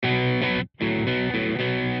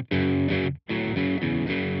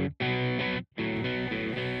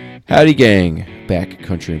Howdy gang, back at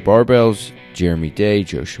Country and Barbells, Jeremy Day,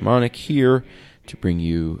 Joe Shamanic here to bring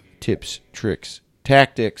you tips, tricks,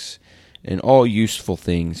 tactics, and all useful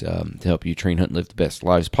things to help you train, hunt, and live the best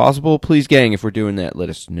lives possible. Please gang, if we're doing that, let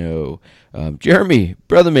us know. Jeremy,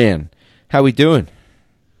 brother man, how we doing?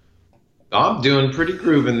 I'm doing pretty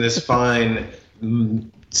grooving this fine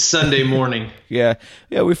Sunday morning. Yeah,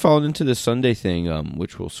 we've fallen into the Sunday thing,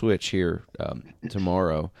 which we'll switch here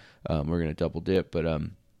tomorrow. We're going to double dip, but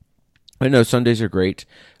I know Sundays are great.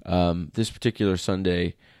 This particular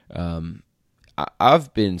Sunday,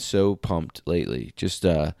 I've been so pumped lately. Just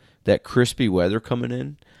that crispy weather coming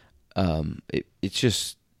in. It's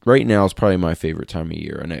just right now is probably my favorite time of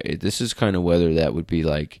year, and this is kind of weather that would be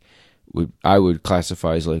like I would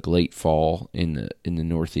classify as like late fall in the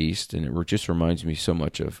Northeast, and it just reminds me so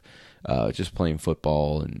much of just playing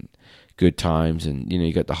football and good times, and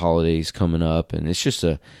you got the holidays coming up, and it's just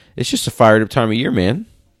a fired up time of year, man.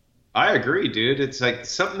 I agree, dude. It's like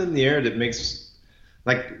something in the air that makes,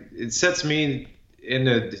 like, it sets me in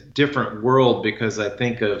a different world because I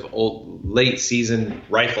think of old late season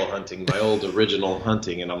rifle hunting, my old original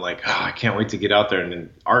hunting, and I'm like, I can't wait to get out there. And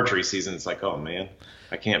then archery season, it's like, oh man,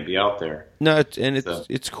 I can't be out there. No,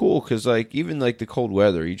 it's cool because like even like the cold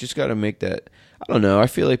weather, you just got to make that. I don't know. I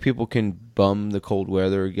feel like people can bum the cold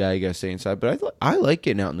weather. You got to stay inside, but I like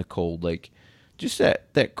getting out in the cold, like. Just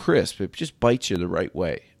that crisp, it just bites you the right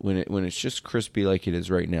way when it's just crispy like it is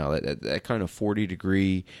right now. That kind of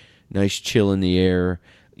 40-degree, nice chill in the air.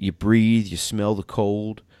 You breathe, you smell the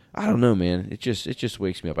cold. I don't know, man. It just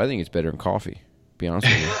wakes me up. I think it's better than coffee. To be honest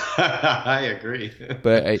with you. I agree.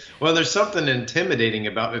 But well, there's something intimidating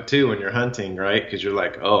about it too when you're hunting, right? Because you're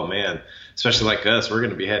like, oh man, especially like us, we're going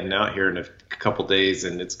to be heading out here in a couple days,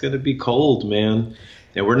 and it's going to be cold, man.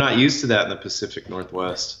 And we're not used to that in the Pacific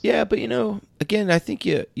Northwest. Yeah, but again, I think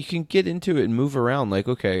you can get into it and move around. Like,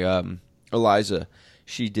 okay, Eliza,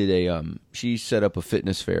 she set up a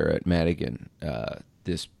fitness fair at Madigan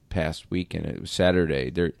this past weekend. It was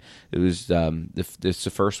Saturday. It was it's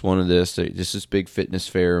the first one of this. This is big fitness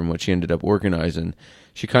fair, and what she ended up organizing,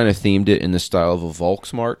 she kind of themed it in the style of a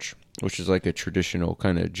Volksmarch, which is like a traditional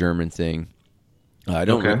kind of German thing. I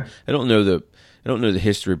don't know the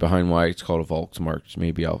history behind why it's called a Volksmarch.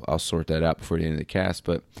 Maybe I'll sort that out before the end of the cast.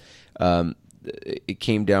 But it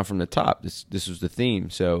came down from the top. This was the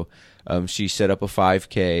theme. So she set up a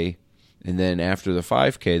 5K, and then after the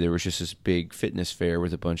 5K, there was just this big fitness fair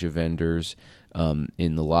with a bunch of vendors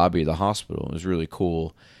in the lobby of the hospital. It was really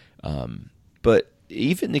cool. But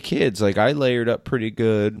even the kids, like I layered up pretty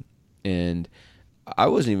good, and I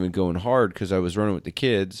wasn't even going hard because I was running with the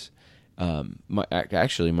kids.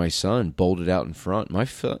 My son bolted out in front. My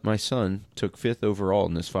son took 5th overall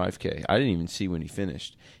in this 5K. I didn't even see when he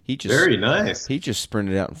finished. Very nice. He just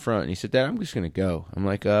sprinted out in front, and he said, "Dad, I'm just going to go." I'm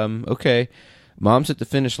like, okay. Mom's at the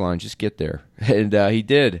finish line. Just get there." And he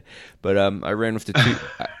did. But I ran with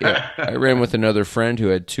I ran with another friend who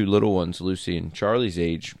had 2 little ones, Lucy and Charlie's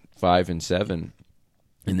age, 5 and 7,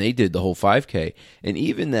 and they did the whole 5K. And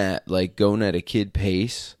even that, like going at a kid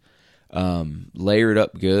pace. Layered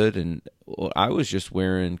up good, and I was just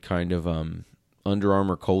wearing kind of Under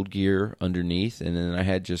Armour cold gear underneath, and then I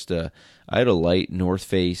had I had a light North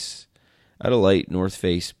Face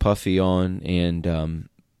puffy on, and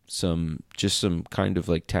some kind of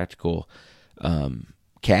like tactical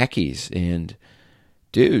khakis. And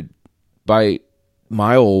dude, by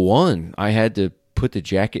mile 1, I had to put the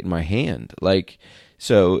jacket in my hand. Like,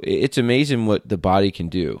 so it's amazing what the body can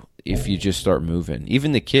do if you just start moving.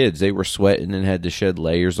 Even the kids, they were sweating and had to shed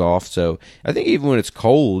layers off. So I think even when it's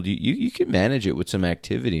cold, you can manage it with some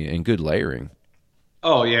activity and good layering.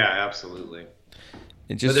 Oh, yeah, absolutely.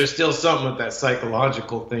 But there's still something with that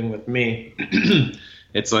psychological thing with me.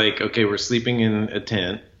 It's like, okay, we're sleeping in a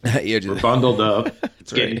tent. We're bundled up.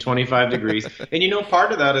 It's getting 25 degrees. And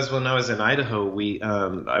part of that is when I was in Idaho,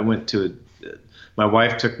 I went to my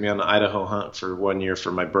wife took me on an Idaho hunt for 1 year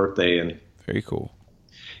for my birthday. And very cool.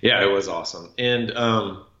 Yeah, it was awesome. And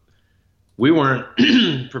we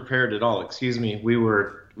weren't prepared at all. Excuse me.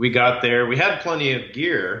 We got there. We had plenty of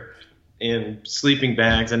gear and sleeping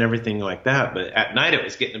bags and everything like that. But at night it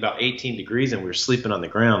was getting about 18 degrees and we were sleeping on the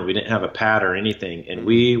ground. We didn't have a pad or anything. And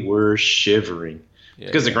we were shivering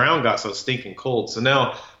because the ground got so stinking cold. So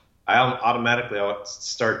now I'll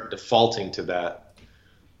start defaulting to that.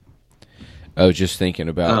 Oh, just thinking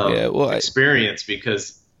about experience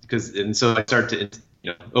because and so I start to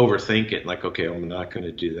overthink it, like, okay, I'm not going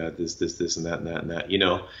to do that, this, and that, and that, and that.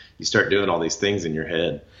 You start doing all these things in your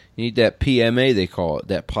head. You need that PMA, they call it,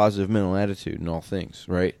 that positive mental attitude in all things,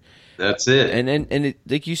 right? That's it. And it,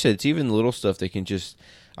 like you said, it's even the little stuff that can just,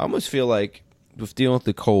 I almost feel like with dealing with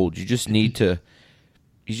the cold, you just need to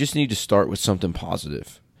start with something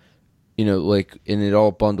positive. Like, and it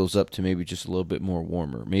all bundles up to maybe just a little bit more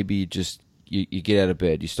warmer. Maybe you get out of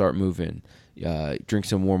bed, you start moving, drink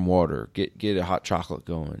some warm water, get a hot chocolate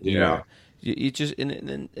going. Yeah. You just and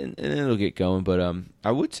then it'll get going. But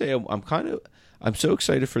I would say I'm so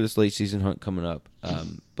excited for this late season hunt coming up.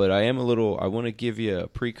 But I want to give you a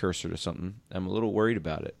precursor to something. I'm a little worried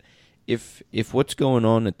about it. If what's going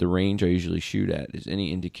on at the range I usually shoot at is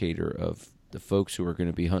any indicator of the folks who are going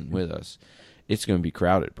to be hunting with us, it's going to be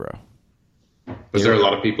crowded, bro. Was there a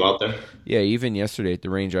lot of people out there? Yeah, even yesterday at the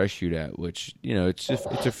range I shoot at, which it's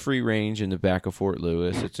a free range in the back of Fort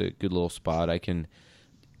Lewis. It's a good little spot.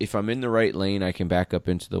 If I'm in the right lane, I can back up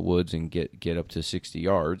into the woods and get up to 60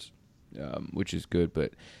 yards, which is good.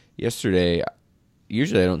 But yesterday,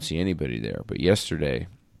 usually I don't see anybody there, but yesterday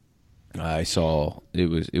I saw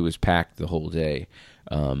it was packed the whole day.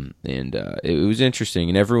 And it was interesting,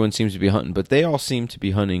 and everyone seems to be hunting, but they all seem to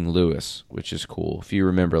be hunting Lewis, which is cool. If you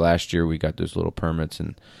remember last year, we got those little permits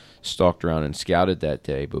and stalked around and scouted that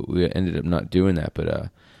day, but we ended up not doing that.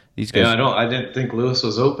 But these guys, yeah, I didn't think Lewis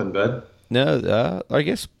was open, bud. No, I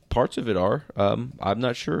guess parts of it are. I'm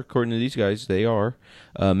not sure. According to these guys, they are.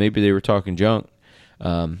 Maybe they were talking junk.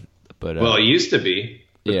 But well, it used to be,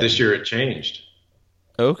 but this year it changed.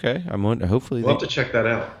 Okay, hopefully we'll have to check that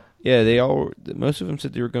out. Yeah, most of them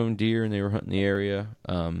said they were going deer and they were hunting the area.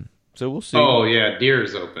 So we'll see. Oh, yeah,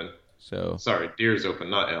 deer's open. So sorry, deer's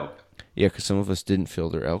open, not elk. Yeah, because some of us didn't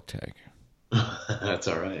fill their elk tag. That's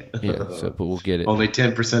all right. Yeah, but we'll get it. Only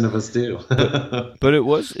 10% of us do. but it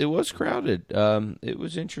was crowded. It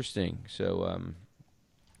was interesting. So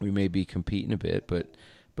we may be competing a bit, but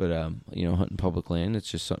hunting public land,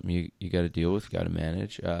 it's just something you got to deal with, got to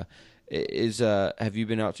manage. Have you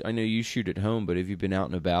been out? I know you shoot at home, but have you been out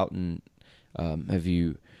and about, and have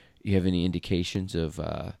you have any indications of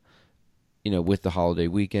with the holiday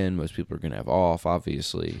weekend, most people are going to have off.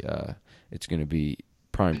 Obviously, it's going to be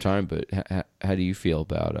prime time. But how do you feel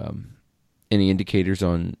about any indicators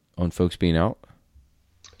on folks being out?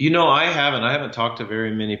 I haven't talked to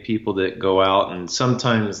very many people that go out, and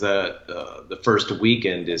sometimes that the first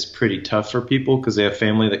weekend is pretty tough for people because they have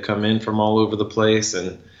family that come in from all over the place,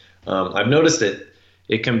 and I've noticed that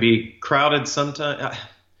it can be crowded sometimes.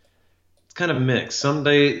 It's kind of mixed.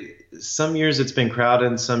 Some years it's been crowded,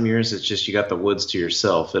 and some years it's just you got the woods to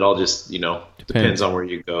yourself. It all just, depends on where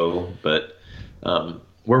you go. But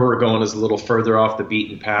where we're going is a little further off the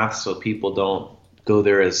beaten path, so people don't go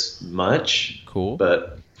there as much. Cool.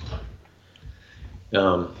 But,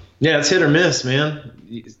 yeah, it's hit or miss, man.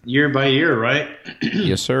 Year by year, right?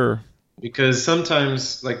 Yes, sir. Because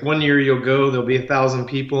sometimes, like one year you'll go, there'll be 1,000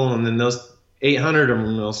 people, and then those 800 of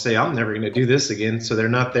them will say, I'm never going to do this again. So they're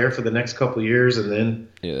not there for the next couple of years, and then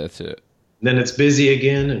yeah, that's it. Then it's busy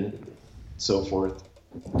again, and so forth.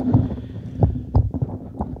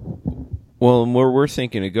 Well, and where we're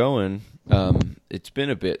thinking of going, it's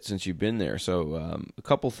been a bit since you've been there, so a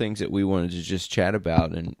couple things that we wanted to just chat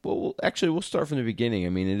about, and we'll start from the beginning. I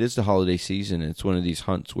mean, it is the holiday season, and it's one of these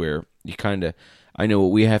hunts where you I know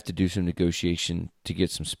we have to do some negotiation to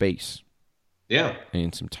get some space. Yeah.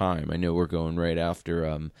 And some time. I know we're going right after.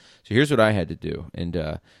 So here's what I had to do,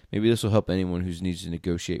 and maybe this will help anyone who needs to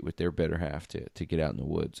negotiate with their better half to get out in the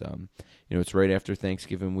woods. It's right after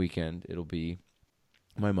Thanksgiving weekend. It'll be.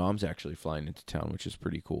 My mom's actually flying into town, which is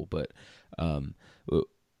pretty cool. But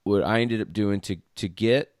what I ended up doing to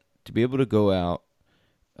be able to go out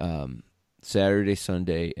Saturday,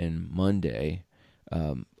 Sunday, and Monday.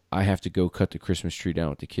 I have to go cut the Christmas tree down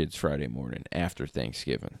with the kids Friday morning after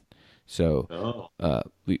Thanksgiving. So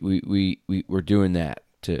we're doing that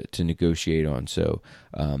to negotiate on. So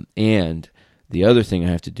and the other thing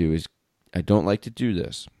I have to do is I don't like to do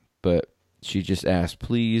this, but she just asked,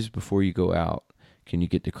 please, before you go out, can you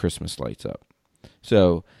get the Christmas lights up?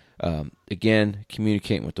 So again,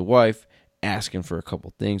 communicating with the wife, asking for a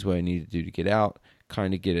couple things, what I need to do to get out,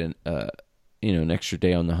 kind of get an extra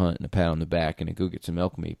day on the hunt and a pat on the back and a go get some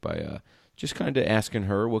elk meat by just kind of asking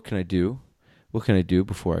her, what can I do? What can I do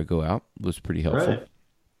before I go out? It was pretty helpful. Right.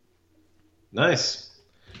 Nice.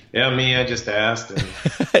 Yeah, I just asked, and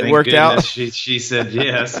it worked out. She said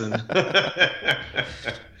yes, and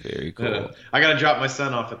very cool. I got to drop my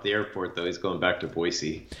son off at the airport, though. He's going back to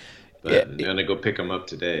Boise. But I'm going to go pick him up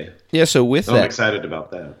today. Yeah, so with that, I'm excited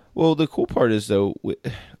about that. Well, the cool part is, though,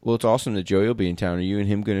 it's awesome that Joey will be in town. Are you and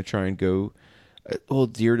him going to try and go? Well,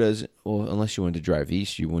 deer doesn't. Well, unless you wanted to drive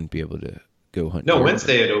east, you wouldn't be able to go hunt. No,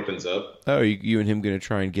 Wednesday it opens up. Oh, are you and him going to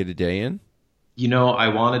try and get a day in? I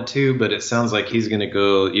wanted to, but it sounds like he's going to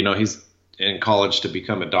go. in college to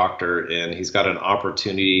become a doctor, and he's got an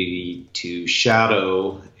opportunity to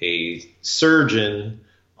shadow a surgeon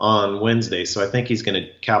on Wednesday. So I think he's going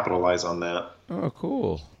to capitalize on that. Oh,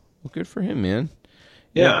 cool. Well, good for him, man.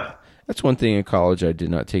 Yeah, Yeah. that's one thing in college I did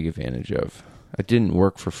not take advantage of. I didn't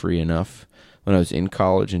work for free enough when I was in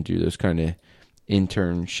college and do those kind of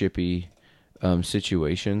internshipy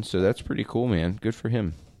situations. So that's pretty cool, man. Good for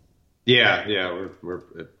him. Yeah. Yeah. We're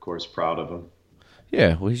of course proud of him.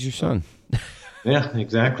 Yeah, well, he's your son. Yeah,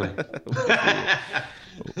 exactly.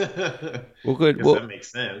 Well, good. Guess Well, that makes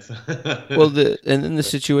sense. and then the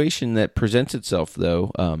situation that presents itself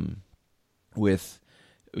though, with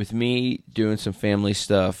me doing some family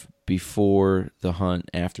stuff before the hunt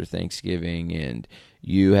after Thanksgiving, and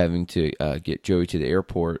you having to get Joey to the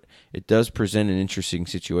airport, it does present an interesting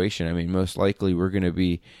situation. I mean, most likely we're going to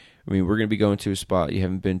be going to a spot you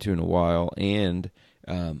haven't been to in a while, and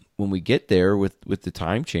when we get there with the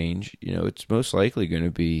time change, it's most likely going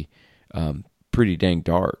to be pretty dang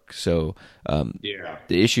dark. So Yeah.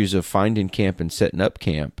 the issues of finding camp and setting up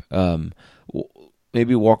camp.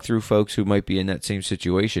 Maybe walk through folks who might be in that same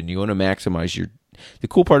situation. You want to maximize the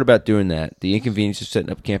cool part about doing that, the inconvenience of setting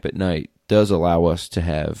up camp at night does allow us to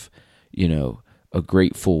have, a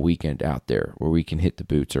great full weekend out there where we can hit the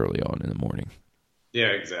boots early on in the morning. Yeah,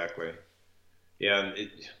 exactly. Yeah, and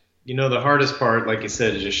the hardest part, like you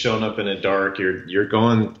said, is just showing up in the dark. You're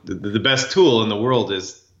going. The best tool in the world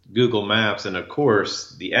is Google Maps, and of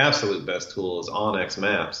course, the absolute best tool is Onyx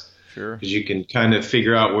Maps. Sure. Because you can kind of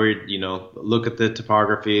figure out where, look at the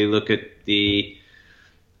topography, look at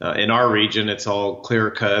in our region, it's all clear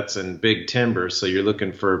cuts and big timber. So you're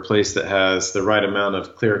looking for a place that has the right amount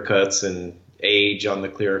of clear cuts and age on the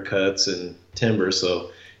clear cuts and timber.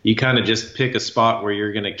 So you kind of just pick a spot where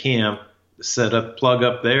you're going to camp, plug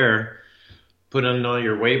up there, put in all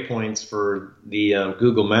your waypoints for the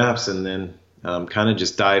Google Maps, and then kind of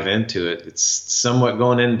just dive into it. It's somewhat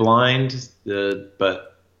going in blind, but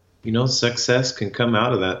success can come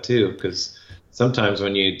out of that too, because sometimes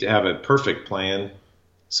when you have a perfect plan,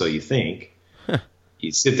 so you think,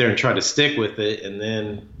 you sit there and try to stick with it, and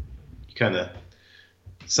then you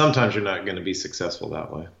sometimes you're not going to be successful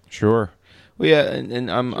that way. Sure. Well, yeah,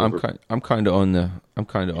 and I'm kind of on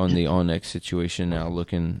the Onyx situation now,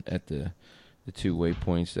 looking at the two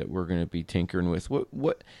waypoints that we're going to be tinkering with.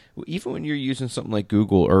 What even when you're using something like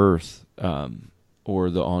Google Earth or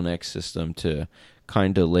the Onyx system to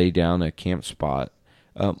kind of lay down a camp spot,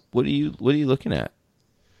 what are you looking at?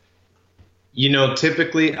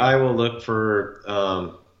 Typically I will look for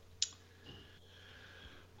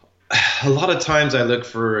a lot of times I look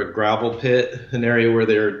for a gravel pit, an area where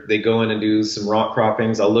they go in and do some rock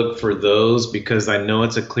croppings. I'll look for those because I know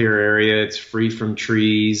it's a clear area. It's free from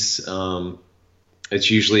trees. It's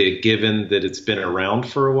usually a given that it's been around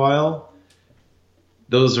for a while.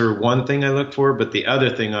 Those are one thing I look for, but the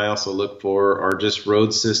other thing I also look for are just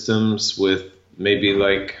road systems with maybe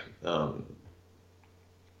like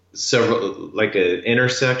like an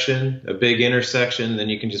intersection, a big intersection. Then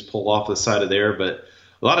you can just pull off the side of there. But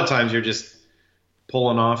a lot of times you're just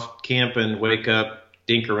pulling off, camping, wake up,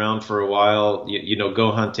 dink around for a while,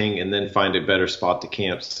 go hunting, and then find a better spot to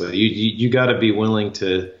camp. So you got to be willing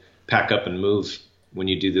to pack up and move when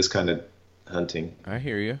you do this kind of hunting. I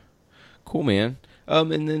hear you. Cool, man.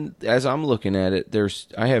 And then as I'm looking at it,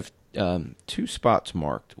 I have two spots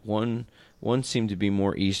marked. One seemed to be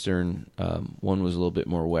more eastern. One was a little bit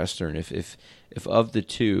more western. If of the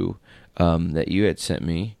two that you had sent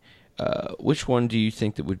me, which one do you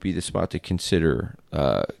think that would be the spot to consider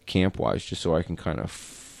camp wise, just so I can kind of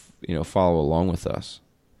follow along with us?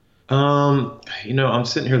 I'm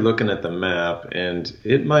sitting here looking at the map, and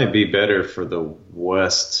it might be better for the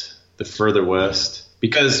west, the further west,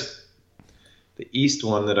 because the east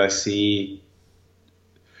one that I see.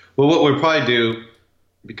 Well, what we'll probably do,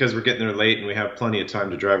 because we're getting there late and we have plenty of time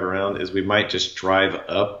to drive around, is we might just drive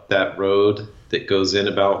up that road that goes in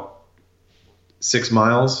about 6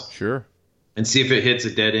 miles. Sure. And see if it hits a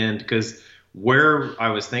dead end, because where I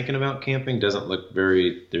was thinking about camping doesn't look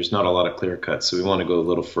there's not a lot of clear cuts, so we want to go a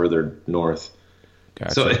little further north.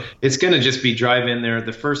 Gotcha. So it's going to just be drive in there.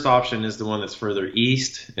 The first option is the one that's further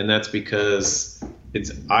east, and that's because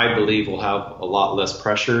I believe will have a lot less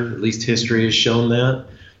pressure. At least history has shown that.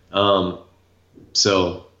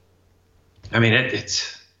 So, I mean, it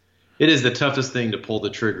is the toughest thing to pull the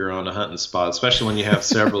trigger on a hunting spot, especially when you have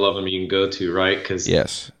several of them you can go to, right?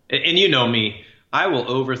 Yes. And you know me, I will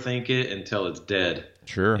overthink it until it's dead.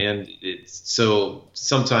 Sure. And so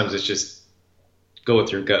sometimes it's just go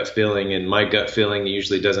with your gut feeling, and my gut feeling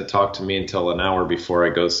usually doesn't talk to me until an hour before I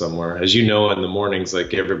go somewhere. As you know, in the mornings,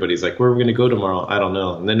 like everybody's like, "Where are we going to go tomorrow?" I don't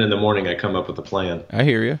know. And then in the morning, I come up with a plan. I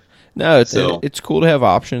hear you. No, So it's cool to have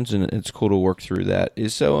options, and it's cool to work through that.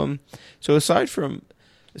 So aside from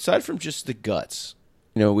just the guts,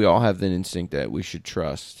 we all have an instinct that we should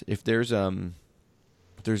trust. If there's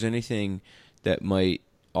anything that might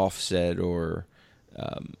offset or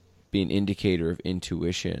be an indicator of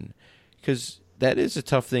intuition, because that is a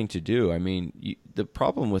tough thing to do. I mean, the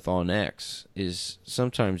problem with OnX is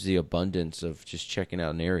sometimes the abundance of just checking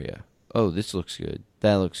out an area. Oh, this looks good.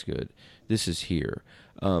 That looks good. This is here.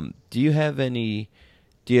 Do you have any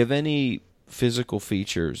physical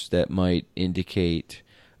features that might indicate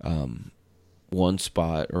one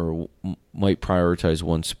spot or might prioritize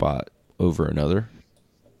one spot over another?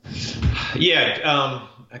 yeah,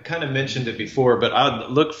 I kind of mentioned it before, but I'd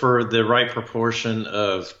look for the right proportion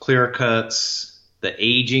of clear cuts, the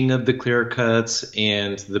aging of the clear cuts,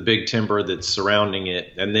 and the big timber that's surrounding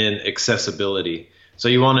it, and then accessibility. So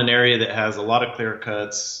you want an area that has a lot of clear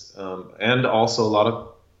cuts and also a lot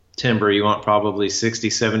of timber. You want probably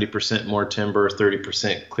 60-70% more timber,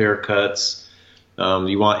 30% clear cuts.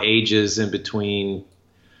 You want ages in between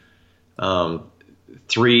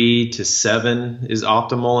 3 to 7 is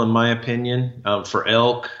optimal in my opinion. For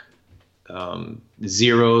elk,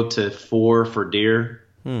 0 to 4 for deer.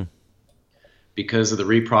 Because of the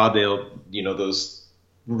reprod, those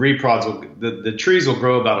reprods the trees will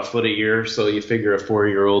grow about a foot a year. So you figure a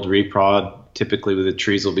 4-year-old reprod, typically the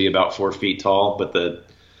trees will be about 4 feet tall, but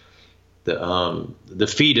the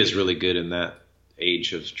feed is really good in that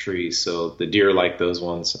age of trees. So the deer like those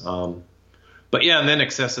ones. But yeah, and then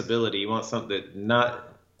accessibility. You want something that not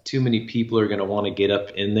too many people are going to want to get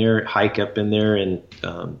up in there, hike up in there, and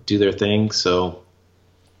do their thing. So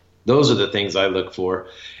those are the things I look for.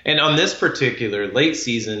 And on this particular late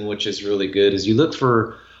season, which is really good, is you look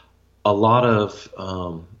for a lot of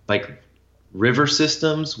like river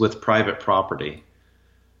systems with private property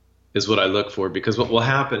is what I look for. Because what will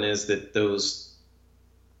happen is that those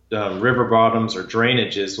river bottoms or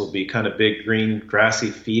drainages will be kind of big green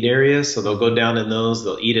grassy feed areas. So they'll go down in those,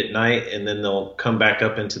 they'll eat at night, and then they'll come back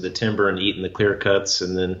up into the timber and eat in the clear cuts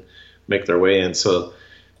and then make their way in. So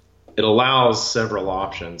it allows several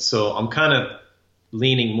options. So I'm kind of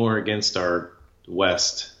leaning more against our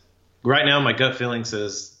west. Right now, my gut feeling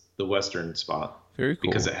says the western spot. Very cool.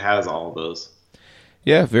 Because it has all of those.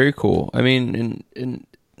 Yeah, very cool. I mean, and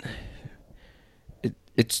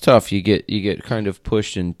it's tough. You get kind of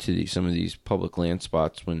pushed into some of these public land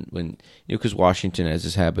spots when because Washington has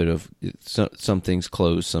this habit of some things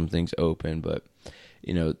closed, some things open, but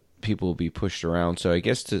people will be pushed around. So I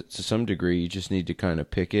guess to some degree, you just need to kind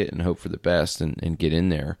of pick it and hope for the best and get in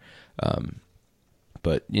there.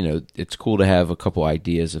 But it's cool to have a couple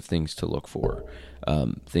ideas of things to look for,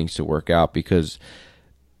 things to work out, because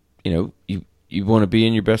you want to be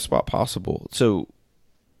in your best spot possible. So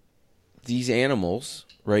these animals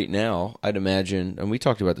right now, I'd imagine, and we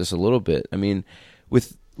talked about this a little bit. I mean,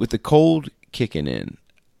 with the cold kicking in,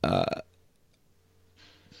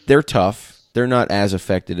 they're tough. They're not as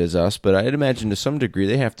affected as us, but I'd imagine to some degree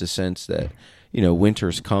they have to sense that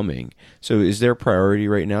winter's coming. So is their priority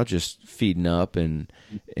right now just feeding up and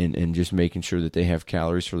just making sure that they have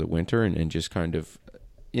calories for the winter and just kind of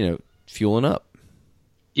fueling up?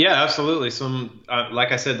 Yeah, absolutely.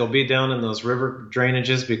 Like I said, they'll be down in those river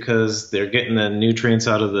drainages because they're getting the nutrients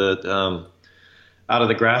out of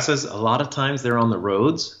the grasses. A lot of times they're on the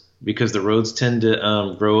roads because the roads tend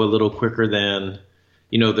to grow a little quicker than,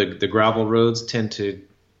 the gravel roads tend to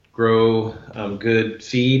grow good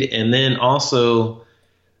feed. And then also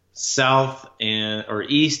south or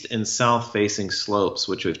east and south facing slopes,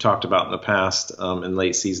 which we've talked about in the past in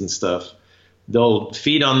late season stuff. They'll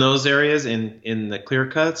feed on those areas in the clear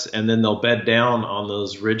cuts, and then they'll bed down on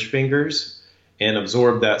those ridge fingers and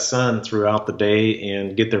absorb that sun throughout the day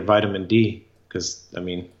and get their vitamin D. Because,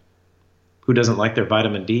 who doesn't like their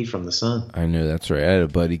vitamin D from the sun? I know, that's right. I had a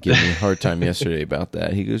buddy give me a hard time yesterday about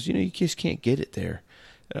that. He goes, you just can't get it there.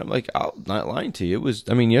 And I'm like, I'm not lying to you. It was,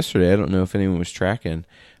 yesterday, I don't know if anyone was tracking.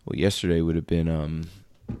 Well, yesterday would have been,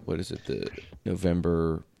 the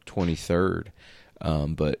November 23rd.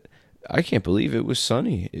 But I can't believe it was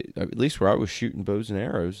sunny. At least where I was shooting bows and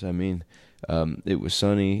arrows. It was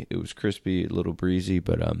sunny. It was crispy, a little breezy,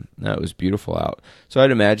 but no, it was beautiful out. So I'd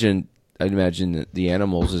imagine that the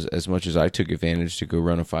animals, as much as I took advantage to go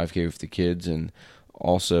run a 5K with the kids and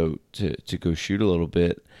also to go shoot a little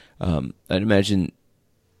bit, I'd imagine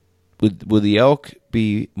would the elk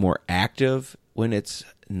be more active when it's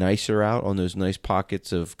nicer out on those nice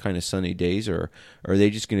pockets of kind of sunny days, or are they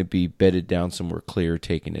just going to be bedded down somewhere clear,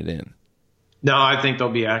 taking it in? No, I think they'll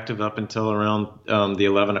be active up until around the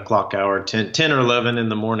 11 o'clock hour. 10 or 11 in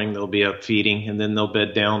the morning, they'll be up feeding, and then they'll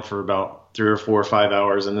bed down for about 3 or 4 or 5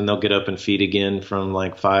 hours, and then they'll get up and feed again from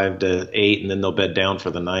like 5 to 8, and then they'll bed down for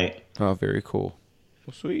the night. Oh, very cool.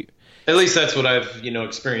 Well, sweet. At least that's what I've,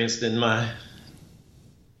 experienced in my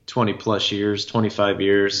 20 plus years, 25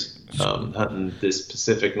 years hunting this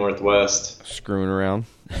Pacific Northwest. Screwing around.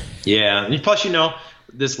 Yeah, and plus,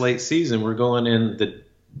 this late season, we're going in the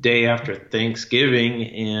day after Thanksgiving,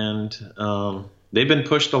 and they've been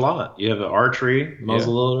pushed a lot. You have an archery,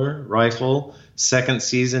 muzzleloader, rifle, second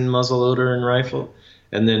season muzzleloader and rifle,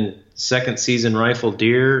 and then second season rifle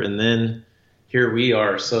deer, and then here we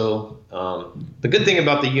are. So the good thing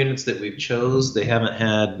about the units that we've chose, they haven't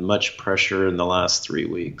had much pressure in the last 3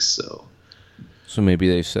 weeks. So maybe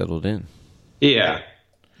they've settled in. Yeah,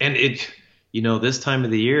 and this time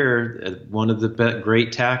of the year, one of the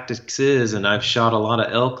great tactics is, and I've shot a lot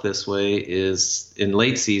of elk this way, is in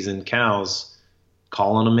late season, cows,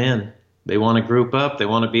 calling them in. They want to group up. They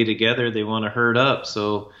want to be together. They want to herd up.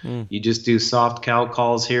 So you just do soft cow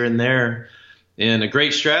calls here and there. And a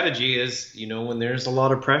great strategy is, when there's a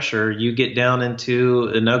lot of pressure, you get down into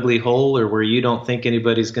an ugly hole or where you don't think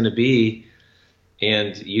anybody's going to be,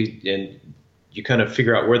 and you kind of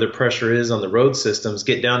figure out where the pressure is on the road systems,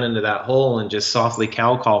 get down into that hole and just softly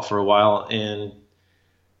cow call for a while, and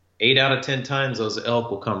 8 out of 10 times those elk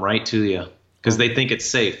will come right to you because they think it's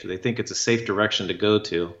safe. They think it's a safe direction to go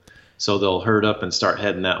to. So they'll herd up and start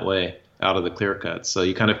heading that way out of the clear cut. So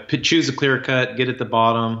you kind of choose a clear cut, get at the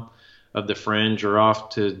bottom of the fringe or off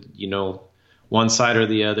to, one side or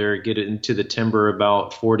the other, get it into the timber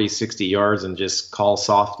about 40, 60 yards and just call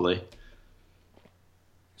softly.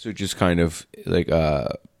 So just kind of like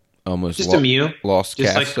almost just a mew, lost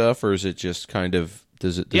just calf stuff, or is it just kind of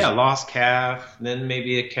lost calf, then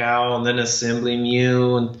maybe a cow, and then assembly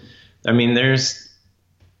mew, and I mean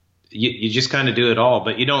you just kind of do it all,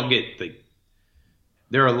 but you don't get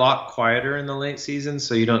they're a lot quieter in the late season,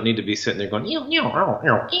 so you don't need to be sitting there going you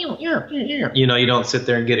don't sit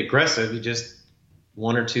there and get aggressive. You just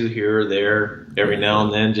one or two here or there every now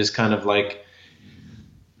and then, just kind of like,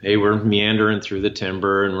 hey, we're meandering through the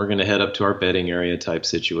timber and we're going to head up to our bedding area type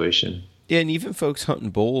situation. Yeah, and even folks hunting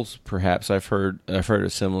bulls, perhaps I've heard a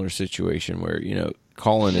similar situation where,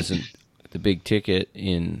 calling isn't the big ticket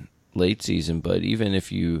in late season, but even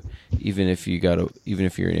if you're in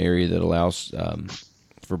an area that allows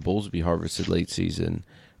for bulls to be harvested late season,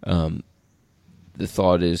 the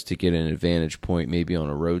thought is to get an advantage point maybe on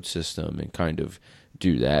a road system and kind of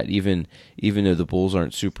do that. Even though the bulls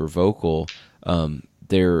aren't super vocal,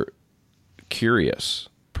 they're curious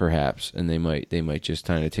perhaps, and they might just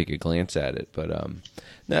kind of take a glance at it. But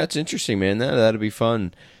that's interesting, man. That'd be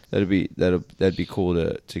fun. That'd be cool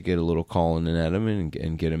to get a little calling in at them and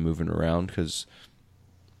get them moving around, because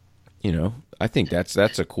I think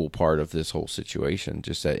that's a cool part of this whole situation,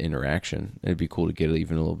 just that interaction. It'd be cool to get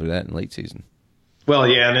even a little bit of that in late season. Well,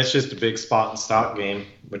 yeah, and it's just a big spot and stock game,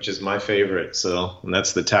 which is my favorite. And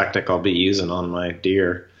that's the tactic I'll be using on my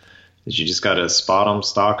deer. Is you just got to spot them,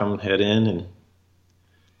 stalk them, head in, and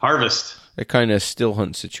harvest. A kind of still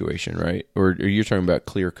hunt situation, right? Or you're talking about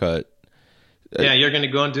clear cut? Yeah, you're going to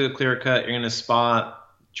go into a clear cut. You're going to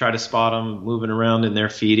try to spot them moving around in their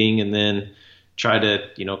feeding, and then try to,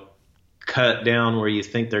 cut down where you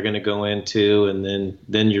think they're going to go into, and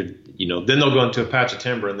then you're, then they'll go into a patch of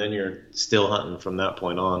timber, and then you're still hunting from that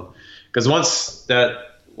point on. Because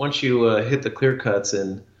once you hit the clear cuts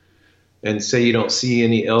and say you don't see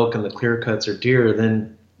any elk in the clear cuts or deer,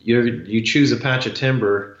 then you choose a patch of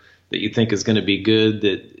timber that you think is going to be good,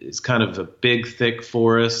 that is kind of a big, thick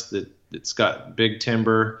forest that's got big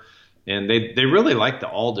timber, and they really like the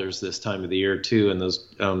alders this time of the year too, and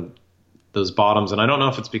those bottoms. And I don't know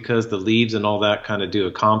if it's because the leaves and all that kind of do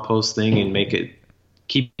a compost thing and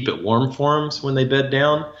keep it warm for them when they bed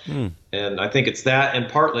down. And I think it's that, and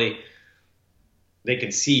partly they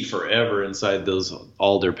can see forever inside those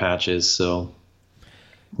alder patches. So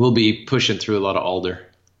we'll be pushing through a lot of alder.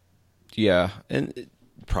 Yeah, and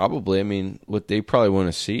probably, I mean, what they probably want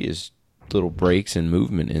to see is little breaks and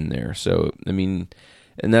movement in there. So, I mean,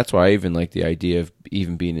 and that's why I even like the idea of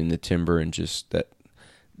even being in the timber and just that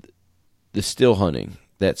the still hunting,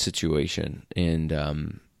 that situation, and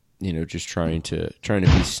just trying to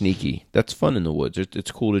be sneaky. That's fun in the woods.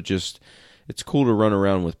 It's cool to run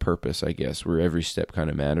around with purpose, I guess, where every step kind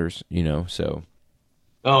of matters, so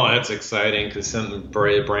Oh, that's exciting because something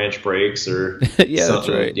branch breaks or Yeah, that's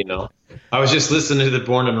something, right. you know. I was just listening to the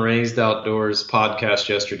Born and Raised Outdoors podcast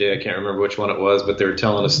yesterday. I can't remember which one it was, but they were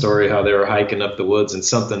telling a story how they were hiking up the woods and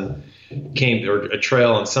something came, or a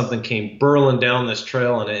trail, and something came burling down this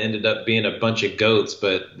trail, and it ended up being a bunch of goats.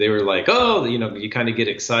 But they were like, oh, you know, you kind of get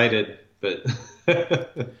excited, but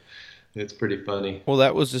it's pretty funny. Well,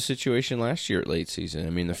 that was the situation last year at late season. I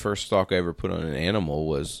mean, the first stalk I ever put on an animal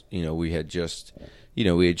was, we had just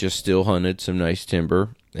still hunted some nice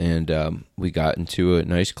timber, and we got into a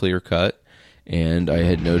nice clear cut, and I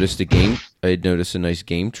had noticed a nice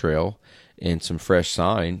game trail and some fresh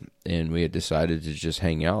sign, and we had decided to just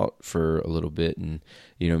hang out for a little bit and,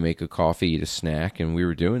 make a coffee, eat a snack, and we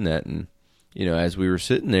were doing that, and, as we were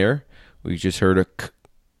sitting there, we just heard a k,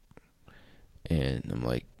 and I'm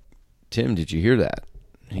like, Tim, did you hear that?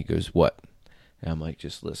 He goes, what? And I'm like,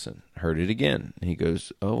 just listen. Heard it again. And he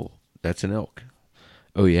goes, oh, that's an elk.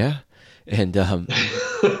 Oh, yeah? And then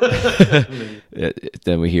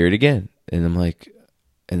we hear it again. And I'm like,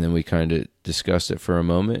 and then we kind of discussed it for a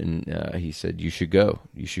moment. And he said, you should go.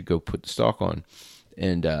 You should go put the stalk on.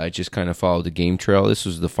 And I just kind of followed the game trail. This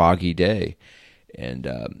was the foggy day. And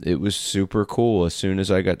it was super cool. As soon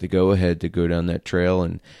as I got the go ahead to go down that trail,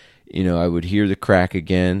 and, I would hear the crack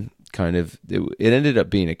again. Kind of, it ended up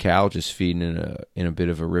being a cow just feeding in a bit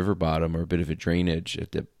of a river bottom or a bit of a drainage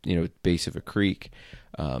at the base of a creek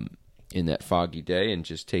in that foggy day, and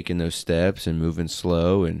just taking those steps and moving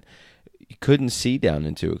slow, and you couldn't see down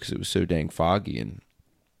into it because it was so dang foggy. And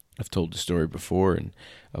I've told the story before, and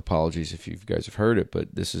apologies if you guys have heard it,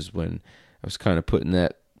 but this is when I was kind of putting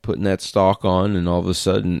that stalk on, and all of a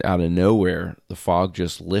sudden, out of nowhere, the fog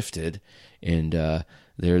just lifted, and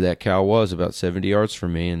there that cow was about 70 yards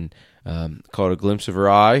from me, and caught a glimpse of her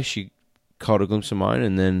eye. She caught a glimpse of mine,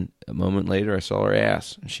 and then a moment later I saw her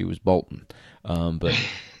ass, and she was bolting. But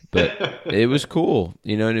it was cool.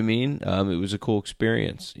 You know what I mean? It was a cool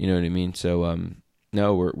experience. You know what I mean? So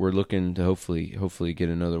no, we're looking to hopefully get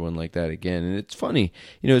another one like that again. And it's funny,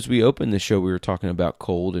 as we opened the show, we were talking about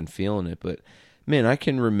cold and feeling it, but man, I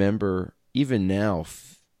can remember even now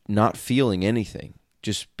not feeling anything,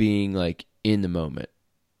 just being like in the moment.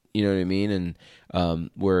 You know what I mean? And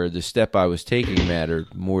where the step I was taking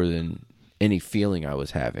mattered more than any feeling I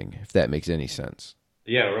was having, if that makes any sense.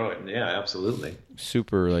 Yeah, right. Yeah, absolutely.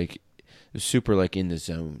 Super like in the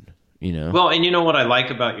zone, Well, and you know what I like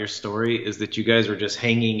about your story is that you guys were just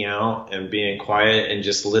hanging out and being quiet and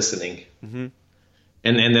just listening. Mm-hmm.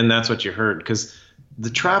 And then that's what you heard. Because the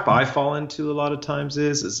trap I fall into a lot of times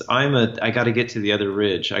is I got to get to the other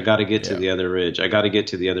ridge. I got to get to the other ridge. I got to get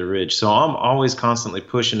to the other ridge. So I'm always constantly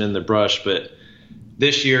pushing in the brush. But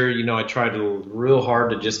this year, I tried real hard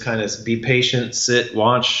to just kind of be patient, sit,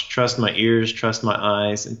 watch, trust my ears, trust my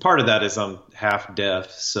eyes. And part of that is I'm half deaf.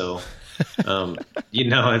 So,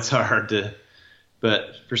 it's hard to,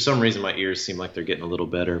 but for some reason my ears seem like they're getting a little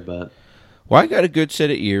better. But well, I got a good set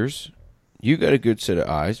of ears. You got a good set of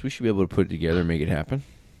eyes. We should be able to put it together and make it happen.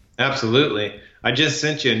 Absolutely. I just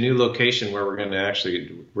sent you a new location where we're going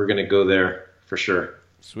to go there for sure.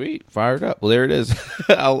 Sweet. Fired up. Well, there it is.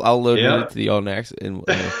 I'll load it into the Allnex, and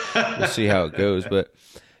we'll see how it goes. But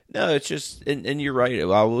no, it's just, and you're right.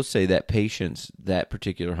 I will say that patience that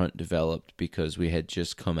particular hunt developed because we had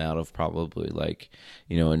just come out of probably like,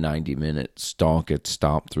 a 90-minute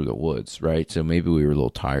stomp through the woods, right? So maybe we were a little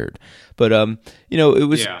tired. But,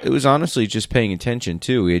 it was honestly just paying attention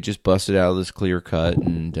too. We had just busted out of this clear cut,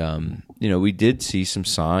 and, we did see some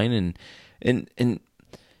sign, and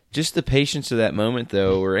just the patience of that moment,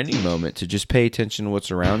 though, or any moment, to just pay attention to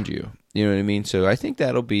what's around you. You know what I mean? So I think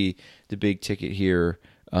that'll be the big ticket here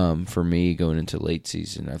for me going into late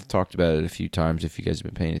season. I've talked about it a few times if you guys have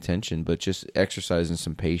been paying attention, but just exercising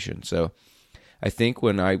some patience. So I think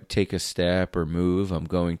when I take a step or move, I'm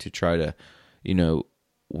going to try to,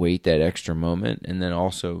 wait that extra moment, and then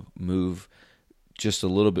also move just a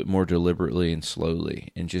little bit more deliberately and slowly,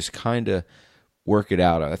 and just kind of work it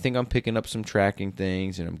out. I think I'm picking up some tracking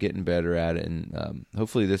things, and I'm getting better at it. And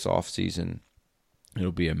hopefully this off season,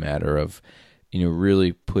 it'll be a matter of,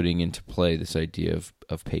 really putting into play this idea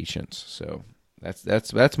of patience. So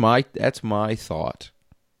that's my thought.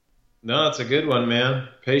 No, it's a good one, man.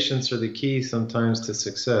 Patience are the key sometimes to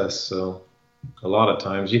success. So a lot of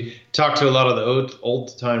times you talk to a lot of the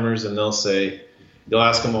old timers, and you'll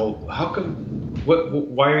ask them, well,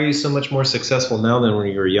 why are you so much more successful now than when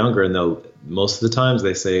you were younger? And most of the times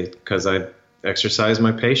they say, because I exercise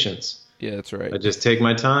my patience. Yeah, that's right. I just take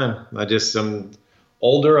my time. I'm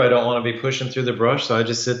older. I don't want to be pushing through the brush. So I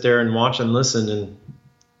just sit there and watch and listen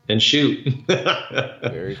and shoot.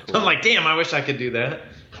 Very cool. I'm like, damn, I wish I could do that.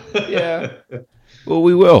 Yeah. Well,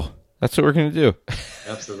 we will. That's what we're going to do.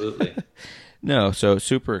 Absolutely. No, so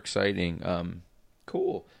super exciting.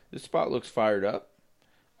 Cool. This spot looks fired up.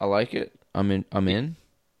 I like it. I'm in. I'm in.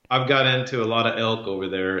 I've got into a lot of elk over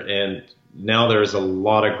there, and now there's a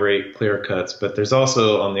lot of great clear cuts, but there's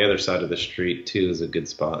also on the other side of the street too is a good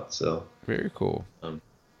spot. So Very cool. um,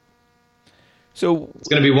 So it's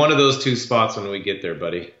going to be one of those two spots when we get there,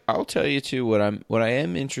 buddy. I'll tell you too what I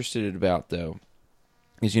am interested about though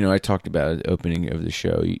is, I talked about at the opening of the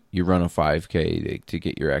show. You run a 5K to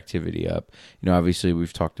get your activity up. Obviously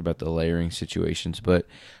we've talked about the layering situations, but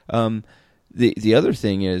the other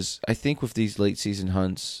thing is, I think with these late season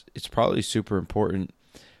hunts, it's probably super important.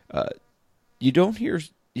 You don't hear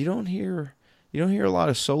a lot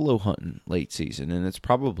of solo hunting late season, and it's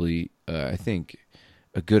probably I think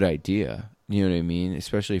a good idea. You know what I mean?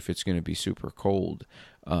 Especially if it's going to be super cold,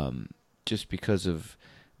 just because of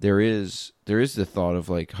there is the thought of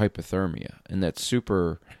like hypothermia, and that's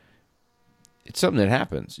super. It's something that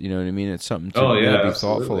happens. You know what I mean? It's something to really be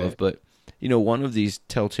thoughtful of. But one of these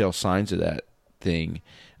telltale signs of that thing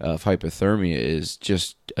of hypothermia is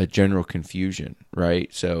just a general confusion,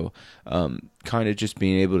 right? So, kind of just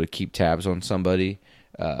being able to keep tabs on somebody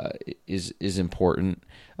is important.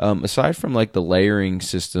 Aside from like the layering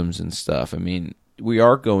systems and stuff, I mean, we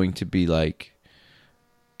are going to be like,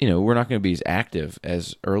 we're not going to be as active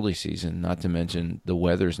as early season. Not to mention the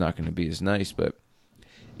weather's not going to be as nice. But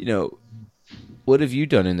what have you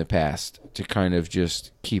done in the past to kind of just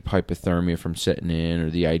keep hypothermia from setting in, or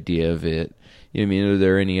the idea of it? You know what I mean? Are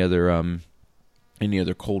there any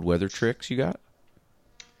other cold weather tricks you got?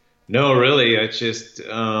 No, really. It's just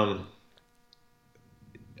the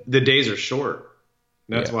days are short.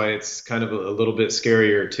 That's why it's kind of a little bit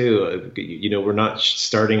scarier too. We're not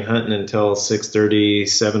starting hunting until 6:30,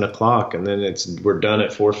 7 o'clock, and then we're done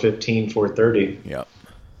at 4:15, 4:30. Yep.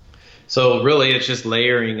 So really, it's just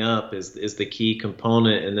layering up is the key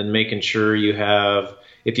component, and then making sure you have,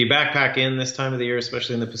 if you backpack in this time of the year,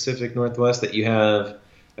 especially in the Pacific Northwest, that you have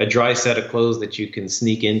a dry set of clothes that you can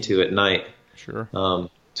sneak into at night. Sure.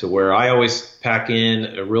 To where I always pack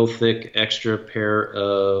in a real thick extra pair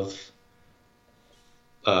of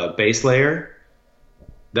base layer.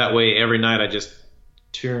 That way, every night I just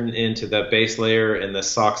turn into that base layer and the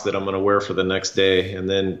socks that I'm going to wear for the next day. And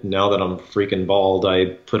then now that I'm freaking bald, I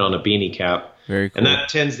put on a beanie cap. Very cool. And that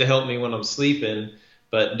tends to help me when I'm sleeping.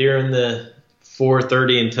 But during the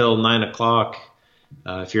 4:30 until 9 o'clock,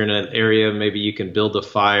 if you're in an area, maybe you can build a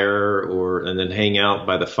fire and then hang out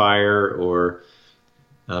by the fire, or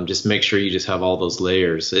just make sure you just have all those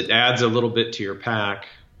layers. It adds a little bit to your pack,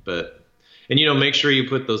 and make sure you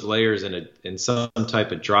put those layers in some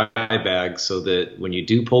type of dry bag, so that when you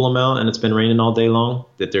do pull them out and it's been raining all day long,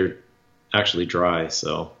 that they're actually dry.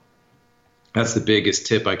 So that's the biggest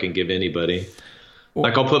tip I can give anybody. Well,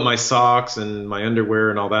 like I'll put my socks and my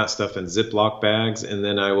underwear and all that stuff in Ziploc bags, and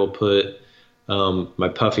then I will put my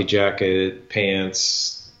puffy jacket,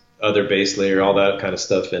 pants, other base layer, all that kind of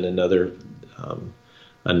stuff in another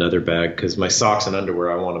bag, because my socks and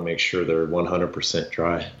underwear, I want to make sure they're 100%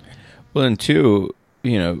 dry. Well, and two,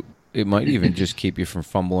 it might even just keep you from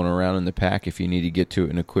fumbling around in the pack if you need to get to it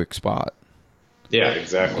in a quick spot. Yeah,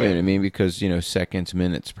 exactly. You know what I mean? Because, seconds,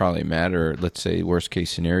 minutes probably matter. Let's say worst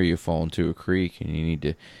case scenario, you fall into a creek and you need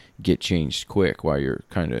to get changed quick while you're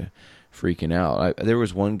kind of freaking out. There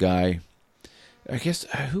was one guy, I guess,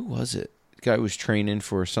 who was it? The guy was training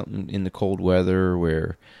for something in the cold weather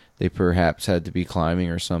where they perhaps had to be climbing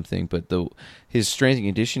or something, but his strength and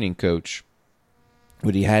conditioning coach,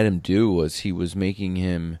 what he had him do was he was making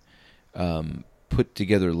him put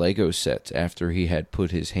together Lego sets after he had put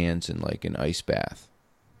his hands in like an ice bath.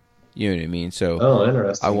 You know what I mean? So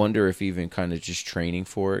interesting. I wonder if even kind of just training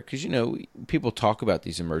for it, because people talk about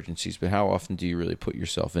these emergencies, but how often do you really put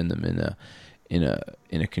yourself in them in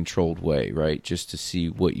a controlled way, right? Just to see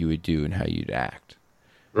what you would do and how you'd act.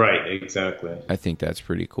 Right, exactly. I think that's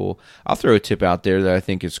pretty cool. I'll throw a tip out there that I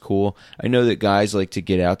think is cool. I know that guys like to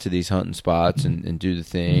get out to these hunting spots and do the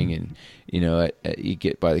thing, and you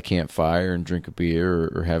get by the campfire and drink a beer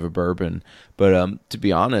or have a bourbon. But to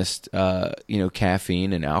be honest,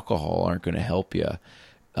 caffeine and alcohol aren't going to help you.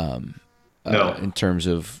 No. In terms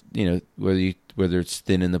of whether it's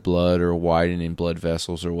thinning the blood or widening blood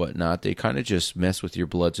vessels or whatnot, they kind of just mess with your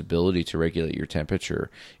blood's ability to regulate your temperature.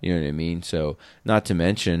 You know what I mean? So not to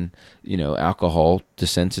mention, alcohol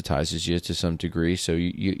desensitizes you to some degree, so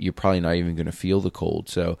you're probably not even going to feel the cold.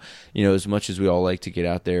 So, as much as we all like to get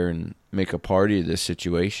out there and make a party of this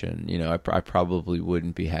situation, I probably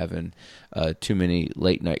wouldn't be having too many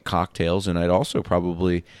late night cocktails, and I'd also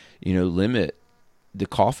probably, limit the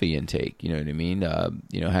coffee intake. You know what I mean?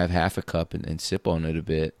 Have half a cup and sip on it a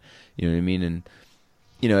bit. You know what I mean? And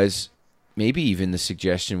as maybe even the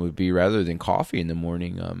suggestion would be rather than coffee in the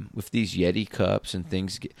morning, with these Yeti cups and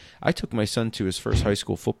things. I took my son to his first high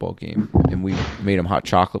school football game, and we made him hot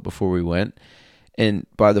chocolate before we went. And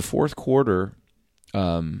by the fourth quarter,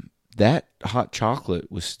 that hot chocolate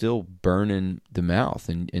was still burning the mouth,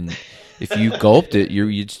 and if you gulped it,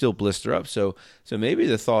 you'd still blister up. So maybe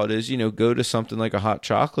the thought is, go to something like a hot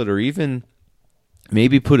chocolate, or even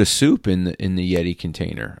maybe put a soup in the Yeti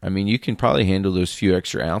container. I mean, you can probably handle those few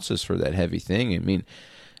extra ounces for that heavy thing. I mean,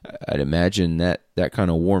 I'd imagine that kind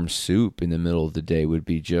of warm soup in the middle of the day would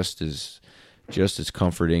be just as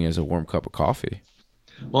comforting as a warm cup of coffee.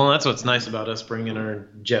 Well, that's what's nice about us bringing our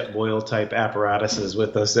jet boil type apparatuses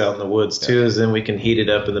with us out in the woods too, is then we can heat it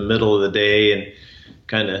up in the middle of the day and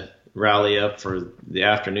kind of rally up for the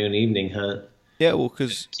afternoon, evening hunt. Yeah, well,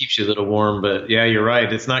 because it keeps you a little warm, but yeah, you're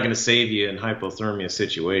right. It's not going to save you in hypothermia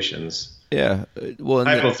situations. Yeah, well,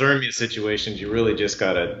 hypothermia situations, you really just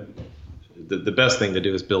gotta. The best thing to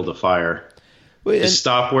do is build a fire. Just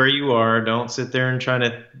stop where you are. Don't sit there and try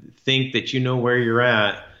to think that you know where you're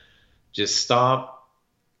at. Just stop.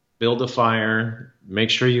 Build a fire.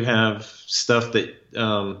 Make sure you have stuff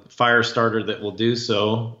that fire starter that will do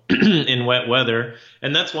so in wet weather.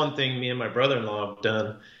 And that's one thing me and my brother-in-law have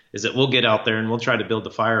done, is that we'll get out there and we'll try to build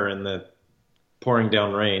the fire in the pouring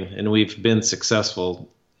down rain. And we've been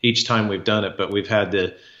successful each time we've done it, but we've had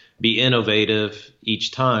to be innovative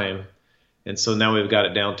each time. And so now we've got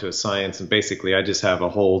it down to a science. And basically I just have a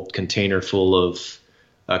whole container full of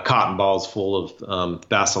cotton balls full of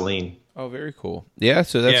Vaseline. Oh, very cool. Yeah,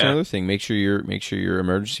 so that's another thing. Make sure your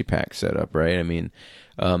emergency pack's set up, right? I mean,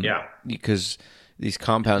 because these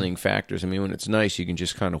compounding factors. I mean, when it's nice, you can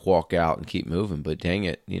just kind of walk out and keep moving. But dang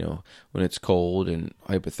it, when it's cold and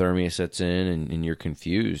hypothermia sets in and you're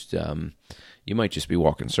confused, you might just be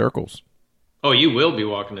walking circles. Oh, you will be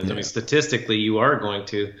walking. I mean, statistically, you are going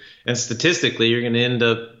to, and statistically, you're going to end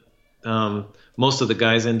up. Most of the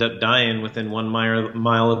guys end up dying within 1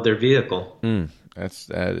 mile of their vehicle.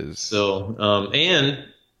 That is so. And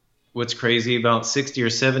what's crazy, about 60 or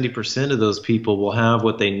 70% of those people will have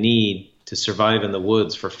what they need to survive in the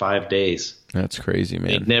woods for 5 days. That's crazy,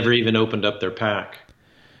 man. They've never even opened up their pack.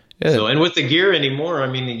 Yeah. So, and with the gear anymore, I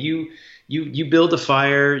mean, you build a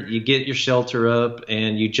fire, you get your shelter up,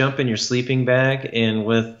 and you jump in your sleeping bag. And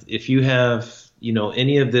if you have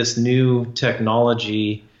any of this new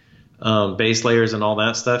technology, base layers and all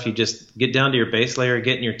that stuff, you just get down to your base layer,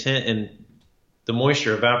 get in your tent, and the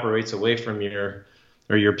moisture evaporates away from your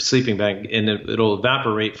sleeping bag, and it'll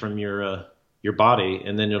evaporate from your body,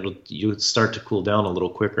 and then you'll start to cool down a little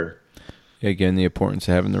quicker. Again, the importance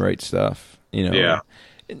of having the right stuff, Yeah.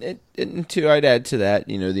 And too, I'd add to that,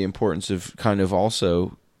 the importance of kind of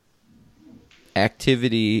also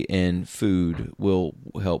activity and food will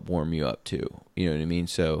help warm you up too. You know what I mean?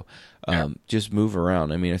 So just move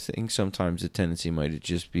around. I mean, I think sometimes the tendency might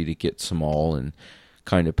just be to get small and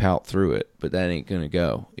kind of pout through it, but that ain't going to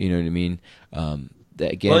go. You know what I mean?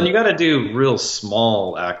 Again, well, and you got to do real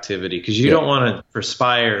small activity, because you don't want to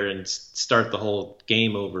perspire and start the whole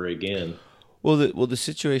game over again. Well, the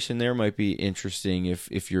situation there might be interesting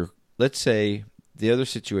if you're, let's say, the other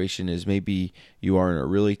situation is maybe you are in a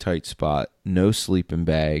really tight spot, no sleeping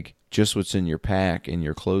bag, just what's in your pack, and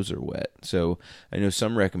your clothes are wet. So I know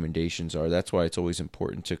some recommendations are, that's why it's always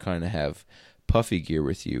important to kind of have puffy gear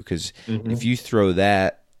with you, because if you throw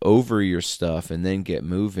that over your stuff and then get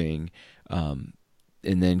moving,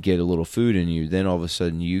 and then get a little food in you, then all of a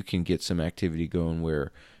sudden you can get some activity going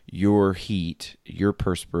where your heat, your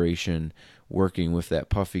perspiration, working with that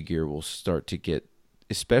puffy gear will start to get,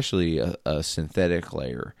 especially a synthetic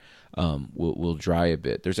layer, will dry a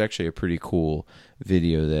bit. There's actually a pretty cool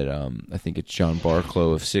video that I think it's John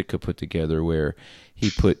Barclow of Sitka put together, where he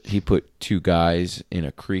put two guys in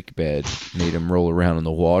a creek bed, made them roll around in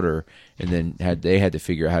the water, and then they had to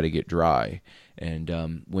figure out how to get dry.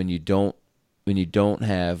 And when you don't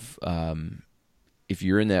have, if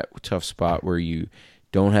you're in that tough spot where you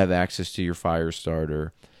don't have access to your fire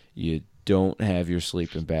starter, you don't have your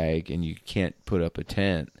sleeping bag, and you can't put up a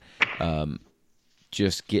tent,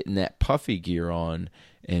 just getting that puffy gear on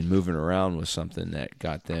and moving around was something that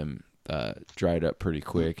got them dried up pretty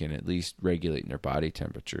quick, and at least regulating their body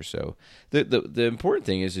temperature. So the important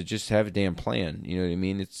thing is to just have a damn plan. You know what I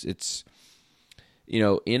mean? It's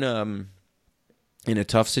in a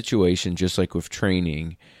tough situation, just like with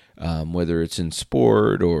training, whether it's in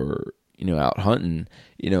sport or out hunting,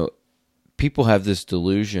 people have this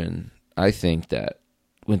delusion, I think, that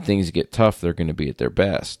when things get tough, they're going to be at their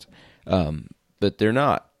best, but they're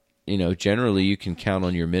not. generally you can count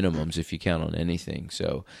on your minimums if you count on anything.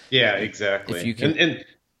 So Yeah, if exactly. you can,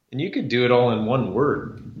 And you could do it all in one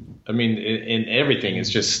word. I mean, in everything, it's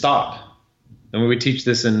just stop. I mean, we teach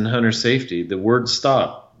this in hunter safety. The word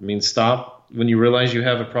stop means stop when you realize you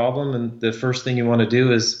have a problem, and the first thing you want to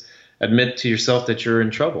do is admit to yourself that you're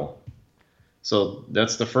in trouble. So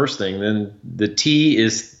that's the first thing. Then the T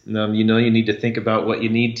is, you need to think about what you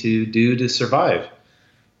need to do to survive,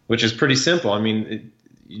 which is pretty simple. I mean,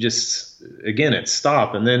 you just, again, it's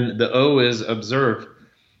stop. And then the O is observe.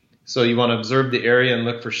 So you want to observe the area and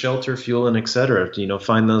look for shelter, fuel, and et cetera.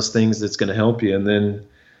 Find those things that's going to help you. And then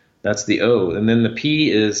that's the O. And then the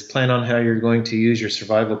P is plan on how you're going to use your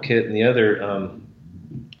survival kit and the other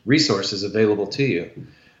resources available to you.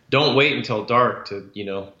 Don't wait until dark to,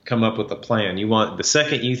 come up with a plan. The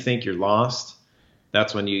second you think you're lost,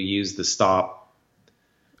 that's when you use the stop.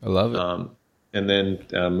 I love it. And then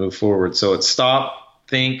move forward. So it's stop,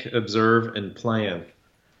 think, observe, and plan.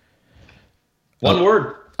 One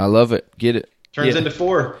word. I love it. Get it. Turns into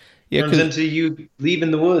 4. Yeah, turns into you leaving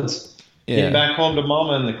the woods. Yeah. Getting back home to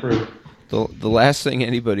mama and the crew. The last thing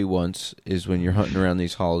anybody wants is when you're hunting around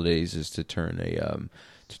these holidays is to turn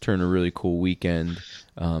a really cool weekend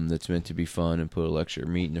that's meant to be fun and put a lecture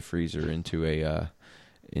meat in the freezer into a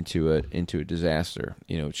disaster,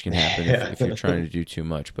 which can happen if you're trying to do too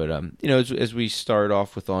much. But as we start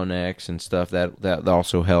off with OnX and stuff, that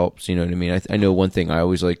also helps. You know what I mean? I know one thing I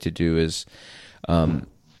always like to do is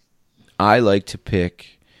I like to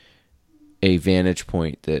pick a vantage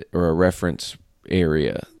point or a reference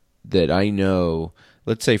area that I know.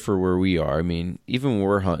 Let's say for where we are, I mean, even when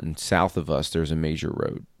we're hunting south of us, there's a major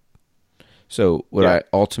road. So what I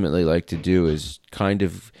ultimately like to do is kind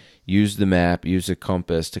of use the map, use a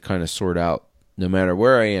compass to kind of sort out, no matter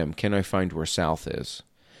where I am, can I find where south is?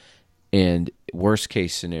 And worst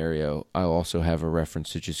case scenario, I'll also have a reference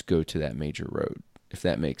to just go to that major road, if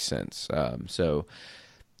that makes sense. So,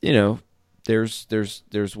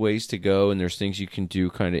 there's ways to go, and there's things you can do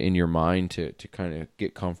kind of in your mind to kind of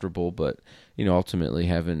get comfortable, but ultimately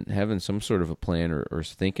having some sort of a plan or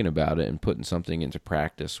thinking about it and putting something into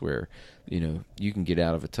practice where you can get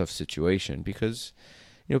out of a tough situation, because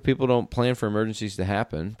people don't plan for emergencies to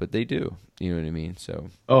happen, but they do. You know what I mean? So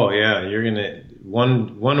you're gonna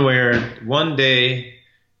one day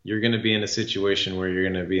you're gonna be in a situation where you're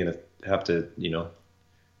gonna have to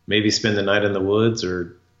maybe spend the night in the woods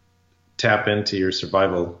or tap into your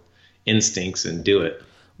survival instincts and do it.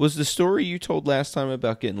 Was the story you told last time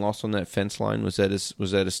about getting lost on that fence line, was that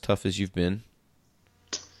as tough as you've been?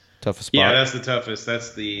 Toughest spot? Yeah, that's the toughest.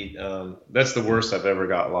 That's the worst I've ever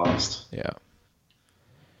got lost. Yeah.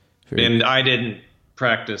 And I didn't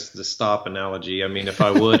practice the stop analogy. I mean, if I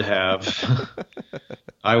would have,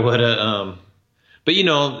 I would have. But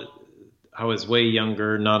I was way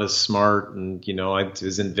younger, not as smart, and I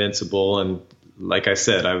was invincible. And like I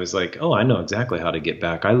said, I was like, oh, I know exactly how to get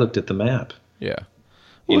back. I looked at the map. Yeah.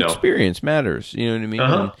 Well, experience matters. You know what I mean?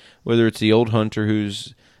 Uh-huh. Whether it's the old hunter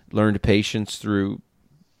who's learned patience through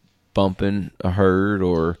bumping a herd,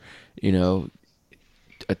 or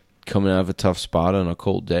coming out of a tough spot on a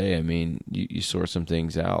cold day. I mean, you sort some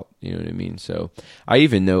things out. You know what I mean? So I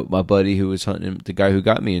even know my buddy who was hunting, the guy who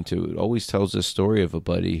got me into it, always tells this story of a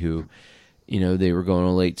buddy who, they were going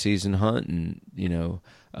on a late season hunt, and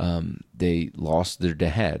they lost their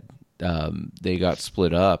dad. They got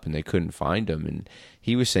split up and they couldn't find him, and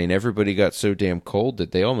he was saying everybody got so damn cold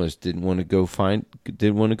that they almost didn't want to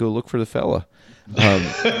go look for the fella.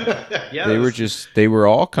 They were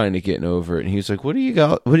all kind of getting over it, and he was like, what are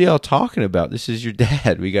y'all talking about? This is your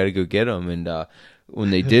dad. We got to go get him. And when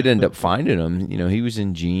they did end up finding him, he was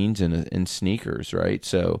in jeans and sneakers, right?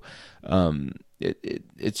 So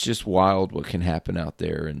it's just wild what can happen out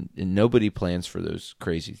there, and nobody plans for those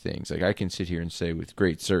crazy things. Like, I can sit here and say with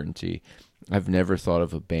great certainty, I've never thought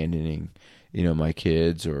of abandoning my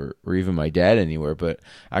kids or even my dad anywhere. But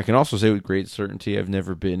I can also say with great certainty, I've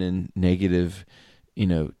never been in negative,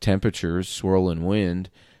 temperatures, swirling wind,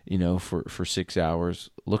 for 6 hours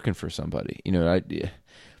looking for somebody.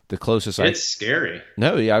 The closest it's scary.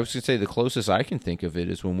 No, yeah, I was gonna say the closest I can think of it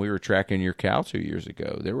is when we were tracking your cow 2 years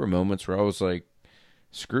ago. There were moments where I was like,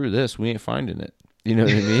 screw this, we ain't finding it. You know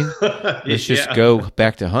what I mean? Let's just go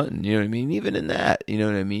back to hunting. You know what I mean? Even in that, you know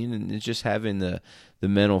what I mean? And it's just having the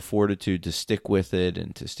mental fortitude to stick with it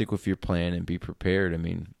and to stick with your plan and be prepared. I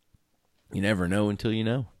mean, you never know until you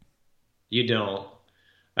know. You don't.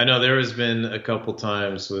 I know there has been a couple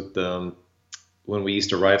times with when we used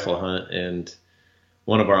to rifle hunt, and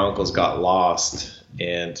one of our uncles got lost,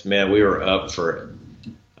 and man, we were up for it.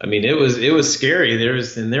 I mean, it was scary. There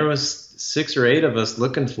was 6 or 8 of us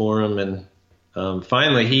looking for him, and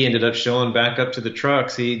Finally, he ended up showing back up to the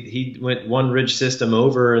trucks. He went one ridge system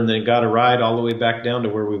over and then got a ride all the way back down to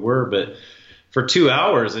where we were. But for 2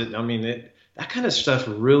 hours, that kind of stuff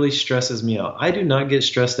really stresses me out. I do not get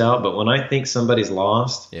stressed out, but when I think somebody's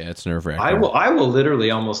lost, Yeah, it's nerve wracking. I will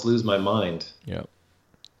literally almost lose my mind. Yeah,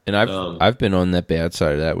 and I've been on that bad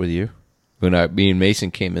side of that with you. When me and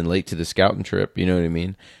Mason came in late to the scouting trip, you know what I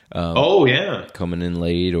mean? Oh yeah, Coming in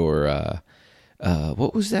late, or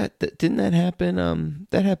what was that? Didn't that happen?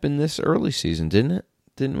 That happened this early season, didn't it?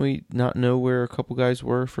 Didn't we not know where a couple guys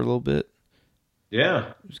were for a little bit? yeah.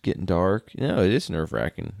 It was getting dark. You know, it is nerve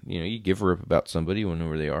wracking. You know, you give a rip about somebody, you want to know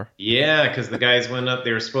where they are. Yeah, because the guys went up.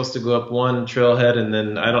 They were supposed to go up one trailhead, and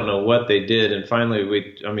then I don't know what they did. And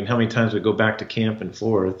finally, how many times we go back to camp and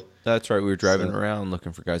forth? That's right. We were driving around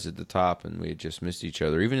looking for guys at the top, and we had just missed each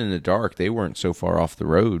other. Even in the dark, they weren't so far off the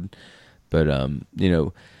road. But you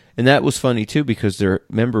know, and that was funny too because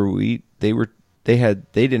remember they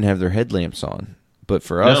didn't have their headlamps on, but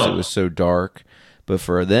for us it was so dark. But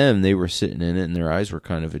for them, they were sitting in it, and their eyes were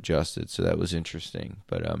kind of adjusted, so that was interesting.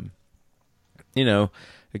 But you know,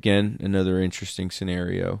 again, another interesting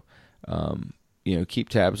scenario. You know, keep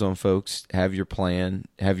tabs on folks. Have your plan.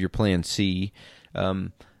 Have your plan C.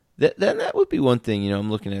 That would be one thing. You know,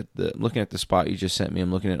 I'm looking at the spot you just sent me.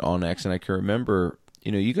 I'm looking at OnX, and I can remember.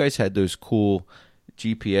 You know, you guys had those cool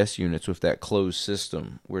GPS units with that closed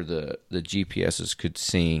system where the GPSs could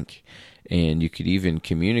sync, and you could even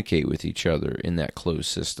communicate with each other in that closed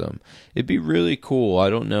system. It'd be really cool. I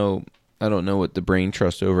don't know what the brain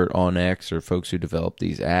trust over at OnX or folks who develop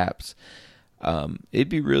these apps. It'd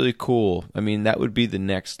be really cool. I mean, that would be the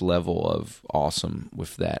next level of awesome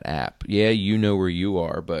with that app. Yeah, you know where you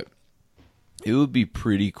are, but it would be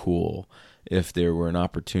pretty cool if there were an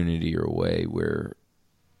opportunity or a way where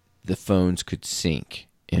the phones could sync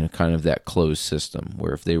in a kind of that closed system,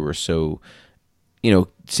 where if they were so, you know,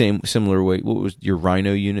 similar way. What was your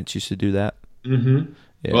Rhino units used to do that? Mm-hmm.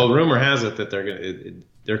 Yeah. Well, rumor has it that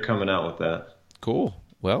they're coming out with that. Cool.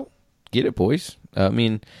 Well, get it, boys. I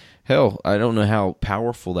mean, hell, I don't know how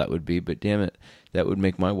powerful that would be, but damn it, that would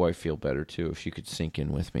make my wife feel better too if she could sync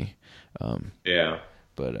in with me. Yeah.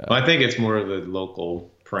 But Well, I think it's more of the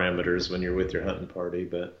local parameters when you're with your hunting party,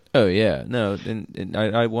 but oh yeah, no, and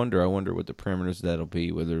I wonder what the parameters of that'll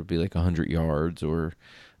be, whether it be like 100 yards or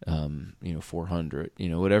 400,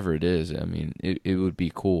 whatever it is. I mean, it would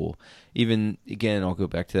be cool. Even again, I'll go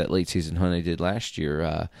back to that late season hunt I did last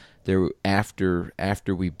year.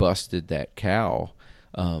 After we busted that cow,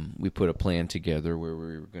 we put a plan together where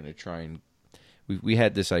we were going to try and we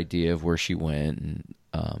had this idea of where she went,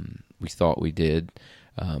 and we thought we did.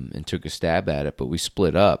 And took a stab at it, but we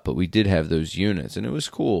split up. But we did have those units, and it was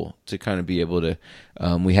cool to kind of be able to.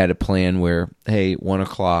 We had a plan where, hey,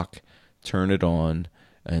 1:00, turn it on,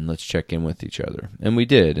 and let's check in with each other, and we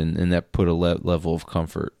did, and that put a level of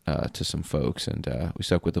comfort to some folks, and we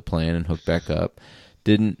stuck with the plan and hooked back up.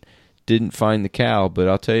 Didn't find the cow, but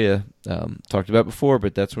I'll tell you, talked about before,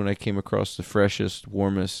 but that's when I came across the freshest,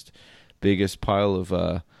 warmest, biggest pile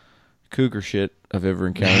of cougar shit I've ever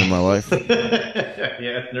encountered in my life.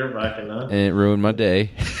 Yeah, it's nerve-wracking, huh? And it ruined my day.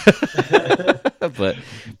 but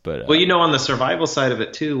well, on the survival side of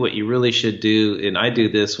it too, what you really should do, and I do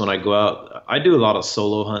this when I go out, I do a lot of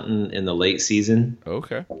solo hunting in the late season.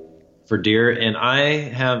 Okay. For deer, and I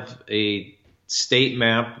have a state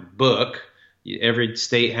map book. Every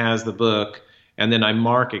state has the book, and then I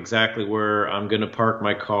mark exactly where I'm going to park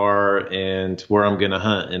my car and where I'm going to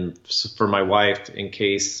hunt. And for my wife, in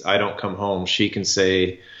case I don't come home, she can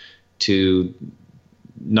say to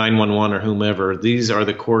 911 or whomever, these are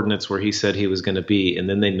the coordinates where he said he was going to be, and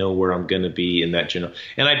then they know where I'm going to be in that general.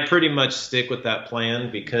 And I pretty much stick with that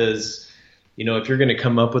plan because, if you're going to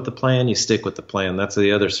come up with the plan, you stick with the plan. That's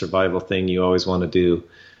the other survival thing you always want to do.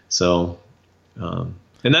 So,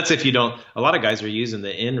 and that's if you don't. A lot of guys are using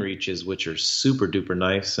the inReaches, which are super duper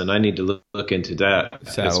nice, and I need to look into that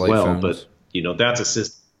as well. Phones. But that's a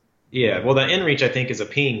system. Yeah, well, the inReach I think is a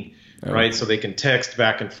ping, right? So they can text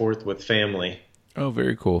back and forth with family. Oh,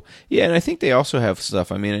 very cool. Yeah, and I think they also have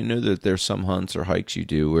stuff. I mean, I know that there's some hunts or hikes you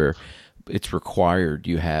do where it's required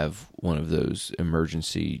you have one of those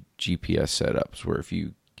emergency GPS setups where if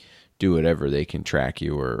you do whatever, they can track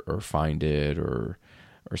you or find it or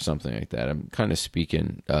something like that. I'm kind of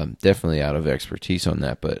speaking definitely out of expertise on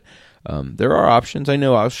that, but there are options. I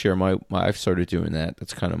know I'll share my I've started doing that.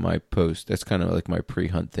 That's kind of my post. That's kind of like my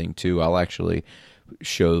pre-hunt thing too. I'll actually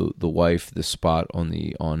show the wife the spot on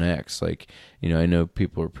the OnX. Like, I know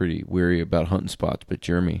people are pretty weary about hunting spots, but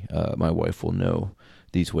Jeremy, my wife will know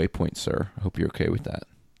these waypoints, sir. I hope you're okay with that.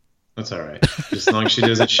 That's all right. Just as long as she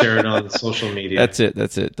doesn't share it on social media. That's it.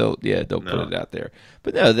 Don't put it out there.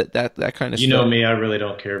 But no, that kind of You stuff. know me, I really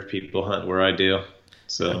don't care if people hunt where I do.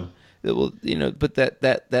 So Well, but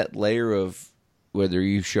that layer of whether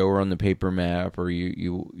you show her on the paper map or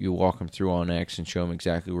you walk them through on X and show them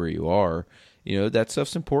exactly where you are, that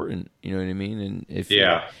stuff's important. You know what I mean? And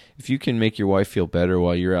if you can make your wife feel better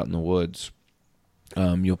while you're out in the woods,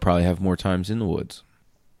 you'll probably have more times in the woods.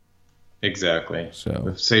 Exactly.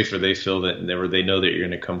 So the safer they feel that they know that you're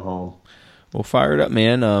going to come home. Well, fire it up,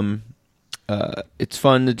 man. It's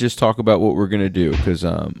fun to just talk about what we're going to do because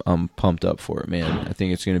I'm pumped up for it, man. I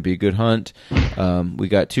think it's going to be a good hunt. We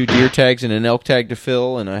got 2 deer tags and an elk tag to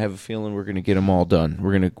fill, and I have a feeling we're going to get them all done.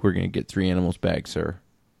 We're going to get 3 animals bagged, sir.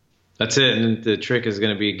 That's it, and the trick is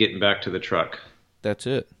going to be getting back to the truck. That's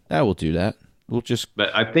it. I will do that.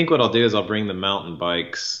 But I think what I'll do is I'll bring the mountain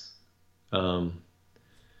bikes,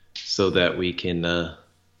 so that we can on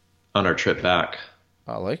our trip back.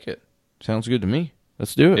 I like it. Sounds good to me.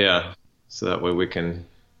 Let's do it. Yeah. So that way we can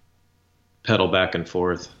pedal back and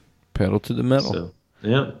forth. Pedal to the metal. So,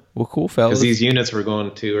 yeah. Well, cool, fellas. Because these units we're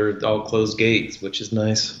going to are all closed gates, which is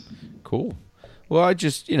nice. Cool. Well, I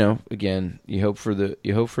just, again, you hope for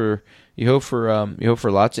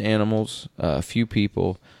lots of animals, a few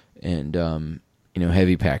people, and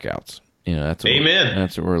heavy pack outs. Amen.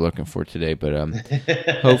 That's what we're looking for today. But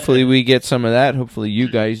hopefully we get some of that. Hopefully you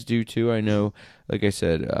guys do too. I know, like I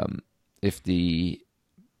said, if the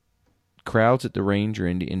crowds at the range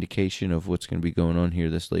are the indication of what's going to be going on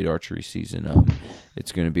here this late archery season,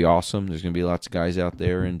 it's going to be awesome. There's going to be lots of guys out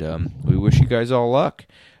there, and we wish you guys all luck.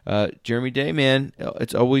 Jeremy Day, man,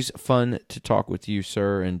 it's always fun to talk with you,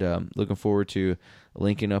 sir, and looking forward to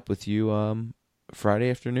linking up with you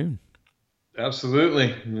Friday afternoon.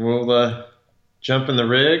 Absolutely. We'll jump in the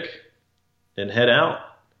rig and head out.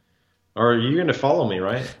 Or you're going to follow me,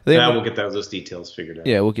 right? We'll get those details figured out.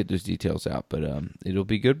 Yeah, we'll get those details out, but it'll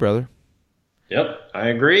be good, brother. Yep, I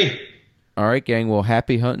agree. All right, gang. Well,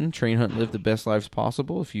 happy hunting. Train, hunt, live the best lives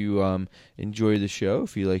possible. If you enjoy the show,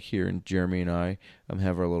 if you like hearing Jeremy and I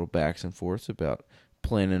have our little backs and forths about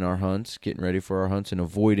planning our hunts, getting ready for our hunts, and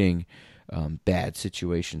avoiding bad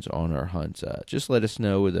situations on our hunts, just let us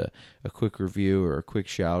know with a quick review or a quick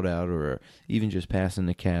shout out or even just passing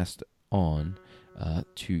the cast on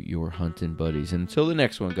to your hunting buddies. And until the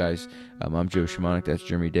next one, guys, I'm Joe Shamanic. That's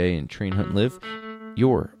Jeremy Day, and Train, Hunt, Live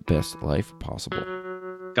your best life possible.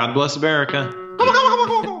 God bless America.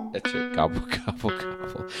 That's it. Gobble, gobble,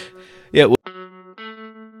 gobble. Yeah. Well